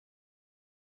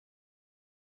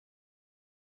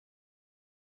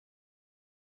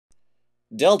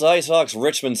Delta Ice Hawks,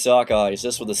 Richmond Sockeyes.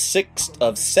 This was the 6th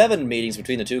of 7 meetings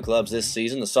between the two clubs this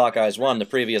season. The Sockeyes won the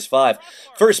previous 5.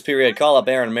 First period, call-up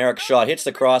Aaron Merrick's shot hits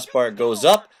the crossbar, goes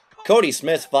up. Cody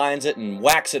Smith finds it and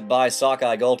whacks it by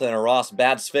Sockeye goaltender Ross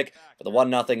Badsvik for the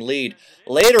 1-0 lead.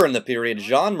 Later in the period,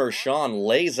 Jean Merchant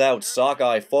lays out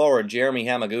Sockeye forward Jeremy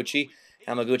Hamaguchi.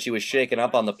 Hamaguchi was shaken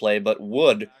up on the play, but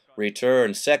would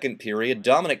return. Second period,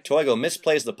 Dominic Toigo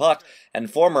misplays the puck,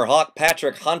 and former Hawk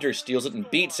Patrick Hunter steals it and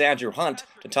beats Andrew Hunt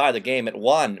to tie the game at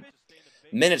 1.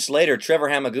 Minutes later, Trevor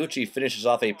Hamaguchi finishes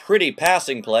off a pretty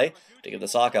passing play to give the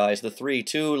Sockeyes the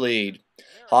 3-2 lead.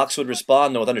 Hawks would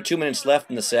respond, though, with under 2 minutes left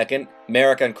in the second.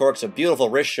 Merrick uncorks a beautiful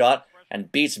wrist shot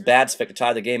and beats Badsvik to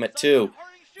tie the game at 2.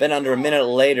 Then under a minute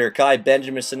later, Kai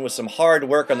Benjaminson with some hard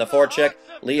work on the forecheck,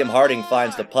 Liam Harding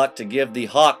finds the puck to give the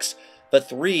Hawks the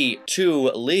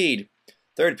 3-2 lead.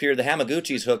 Third period, the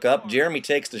Hamaguchis hook up. Jeremy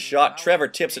takes the shot. Trevor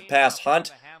tips it past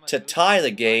Hunt to tie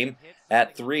the game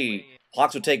at 3.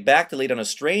 Hawks would take back the lead on a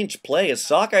strange play as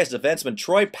Sockeyes defenseman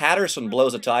Troy Patterson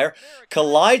blows a tire,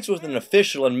 collides with an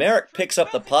official, and Merrick picks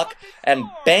up the puck and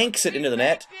banks it into the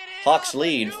net. Hawks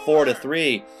lead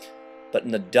 4-3. But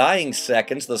in the dying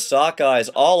seconds, the Sockeyes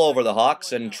all over the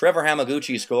Hawks, and Trevor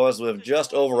Hamaguchi scores with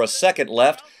just over a second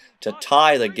left to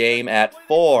tie the game at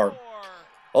 4.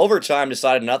 Overtime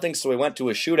decided nothing, so we went to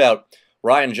a shootout.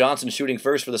 Ryan Johnson shooting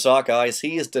first for the Sockeyes.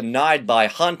 He is denied by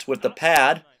Hunt with the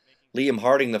pad. Liam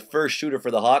Harding, the first shooter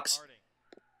for the Hawks.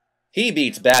 He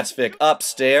beats Badsvik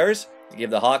upstairs to give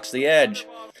the Hawks the edge.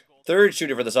 Third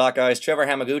shooter for the Sockeyes, Trevor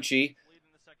Hamaguchi,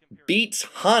 beats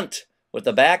Hunt with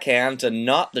the backhand to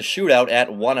knot the shootout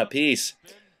at 1 apiece.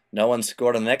 No one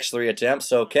scored on the next 3 attempts,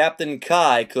 so Captain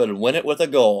Kai could win it with a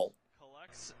goal.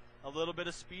 A little bit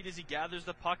of speed as he gathers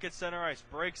the puck at center ice,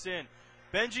 breaks in.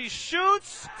 Benji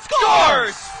shoots,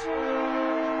 scores!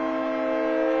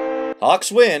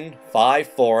 Hawks win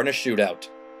 5-4 in a shootout.